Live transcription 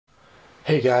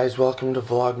Hey guys, welcome to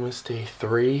Vlogmas Day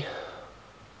 3.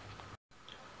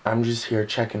 I'm just here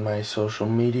checking my social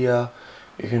media.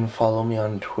 You can follow me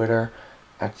on Twitter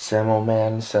at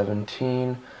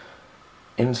Samoman17,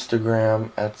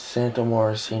 Instagram at Santa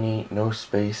Morosini, no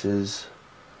spaces,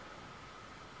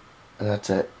 and that's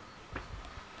it.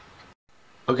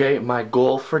 Okay, my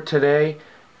goal for today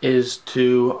is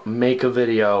to make a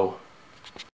video,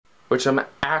 which I'm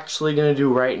actually going to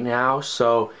do right now,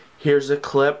 so here's a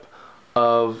clip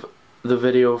of the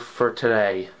video for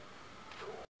today.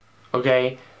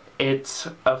 Okay, it's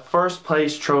a first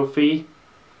place trophy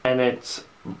and it's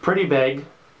pretty big.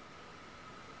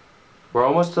 We're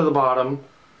almost to the bottom.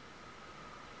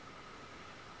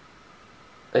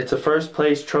 It's a first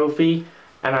place trophy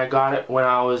and I got it when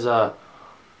I was a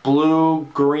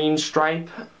blue-green stripe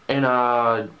in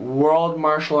a World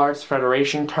Martial Arts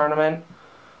Federation tournament.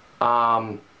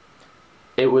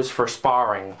 It was for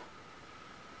sparring.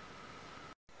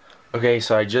 Okay,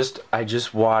 so I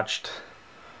just watched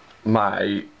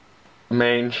my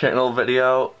main channel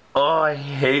video. Oh, I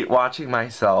hate watching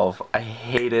myself. I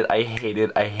hate it, I hate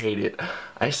it, I hate it.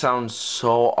 I sound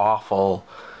so awful.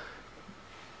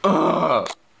 Ugh.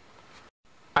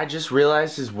 I just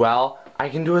realized as well, I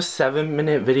can do a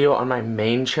 7-minute video on my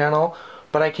main channel,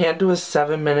 but I can't do a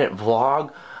 7-minute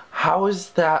vlog. How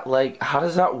is that, like, how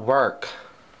does that work?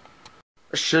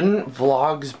 Shouldn't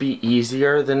vlogs be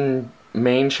easier than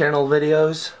main channel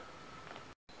videos?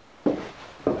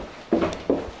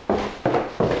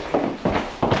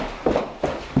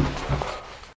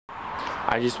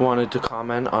 I just wanted to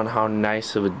comment on how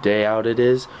nice of a day out it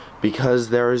is because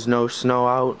there is no snow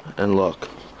out, and look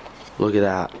at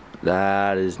that.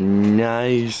 That is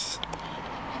nice.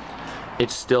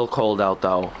 It's still cold out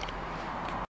though.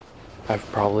 I've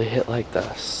probably hit like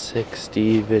the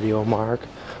 60 video mark,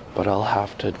 but I'll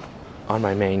have to, on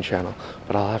my main channel,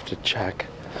 but I'll have to check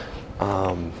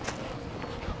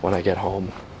when I get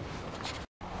home.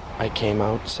 I came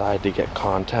outside to get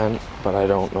content, but I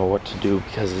don't know what to do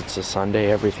because it's a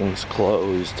Sunday, everything's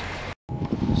closed.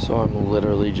 So I'm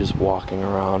literally just walking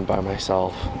around by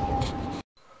myself.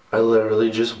 I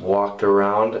literally just walked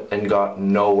around and got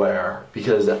nowhere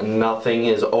because nothing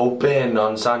is open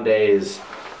on Sundays.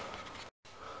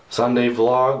 Sunday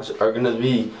vlogs are gonna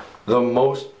be the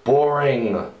most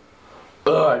boring. Ugh,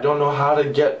 I don't know how to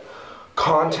get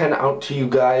content out to you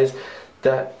guys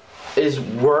that is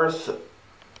worth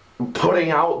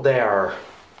putting out there.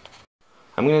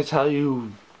 I'm gonna tell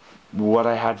you what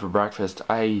I had for breakfast.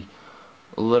 I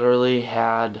literally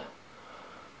had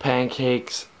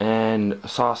pancakes and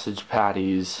sausage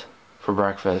patties for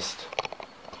breakfast.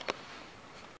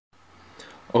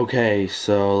 Okay,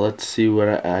 so let's see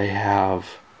what I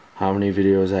have, how many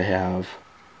videos I have.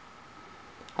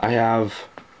 I have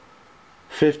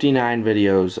 59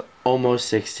 videos, almost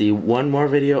 60. One more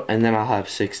video and then I'll have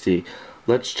 60.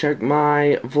 Let's check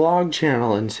my vlog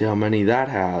channel and see how many that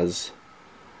has.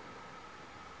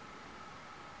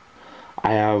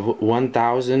 I have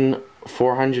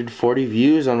 1,440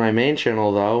 views on my main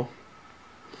channel though.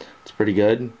 It's pretty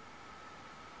good.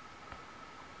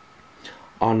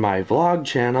 On my vlog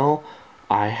channel,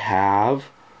 I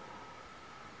have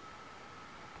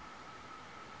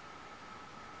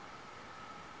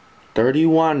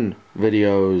 31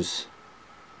 videos.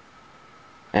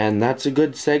 And that's a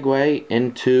good segue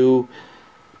into,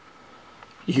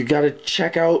 you gotta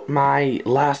check out my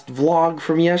last vlog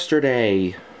from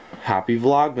yesterday. Happy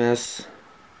Vlogmas.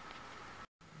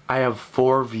 I have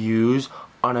 4 views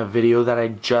on a video that I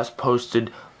just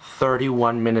posted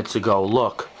 31 minutes ago.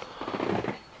 Look.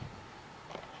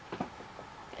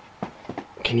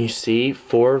 Can you see?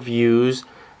 4 views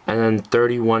and then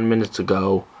 31 minutes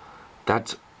ago.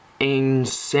 That's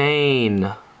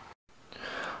insane.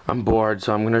 I'm bored,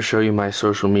 so I'm going to show you my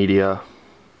social media.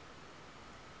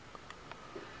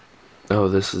 Oh,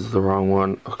 this is the wrong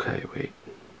one. Okay, wait.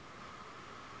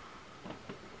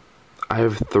 I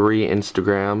have 3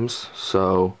 Instagrams,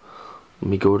 so let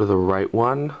me go to the right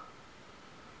one.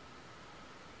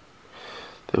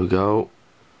 There we go.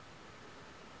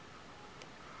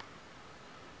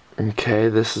 Okay,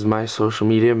 this is my social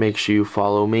media. Make sure you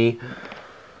follow me.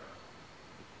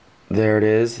 There it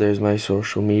is. There's my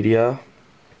social media.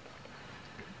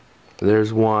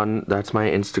 There's one, that's my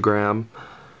Instagram.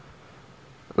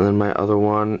 And then my other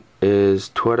one is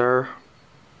Twitter.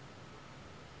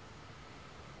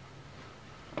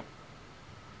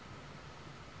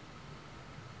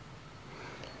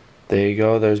 There you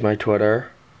go, there's my Twitter.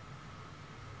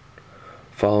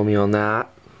 Follow me on that.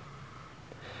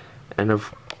 And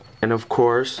of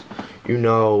course, you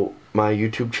know my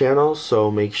YouTube channel,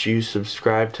 so make sure you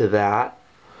subscribe to that.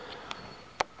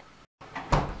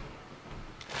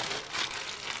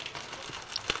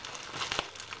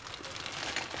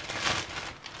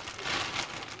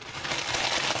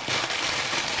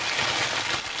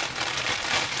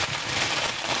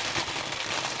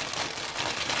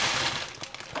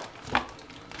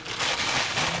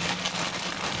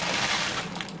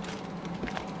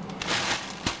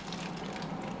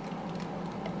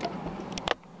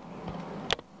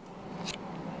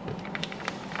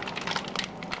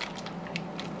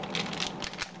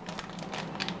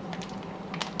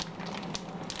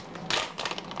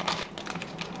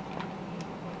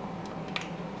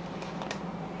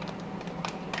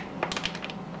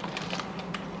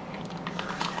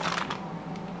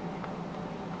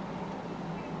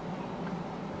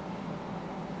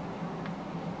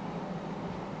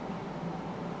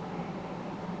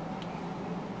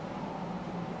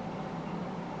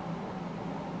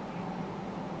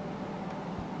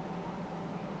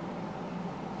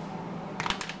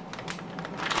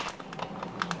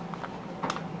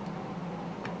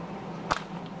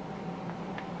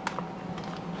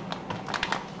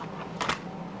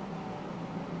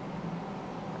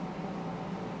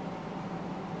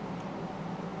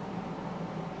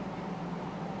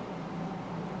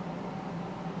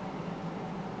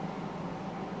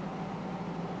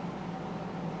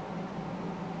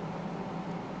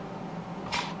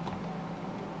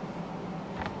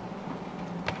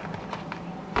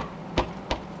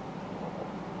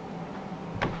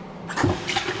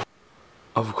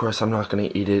 Of course, I'm not gonna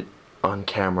eat it on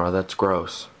camera. That's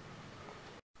gross.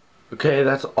 Okay,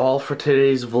 that's all for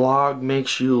today's vlog. Make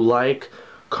sure you like,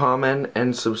 comment,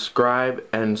 and subscribe.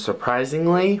 And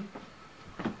surprisingly,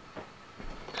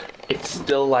 it's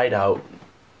still light out.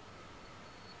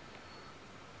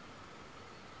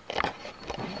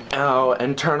 Oh,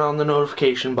 and turn on the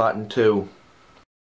notification button too.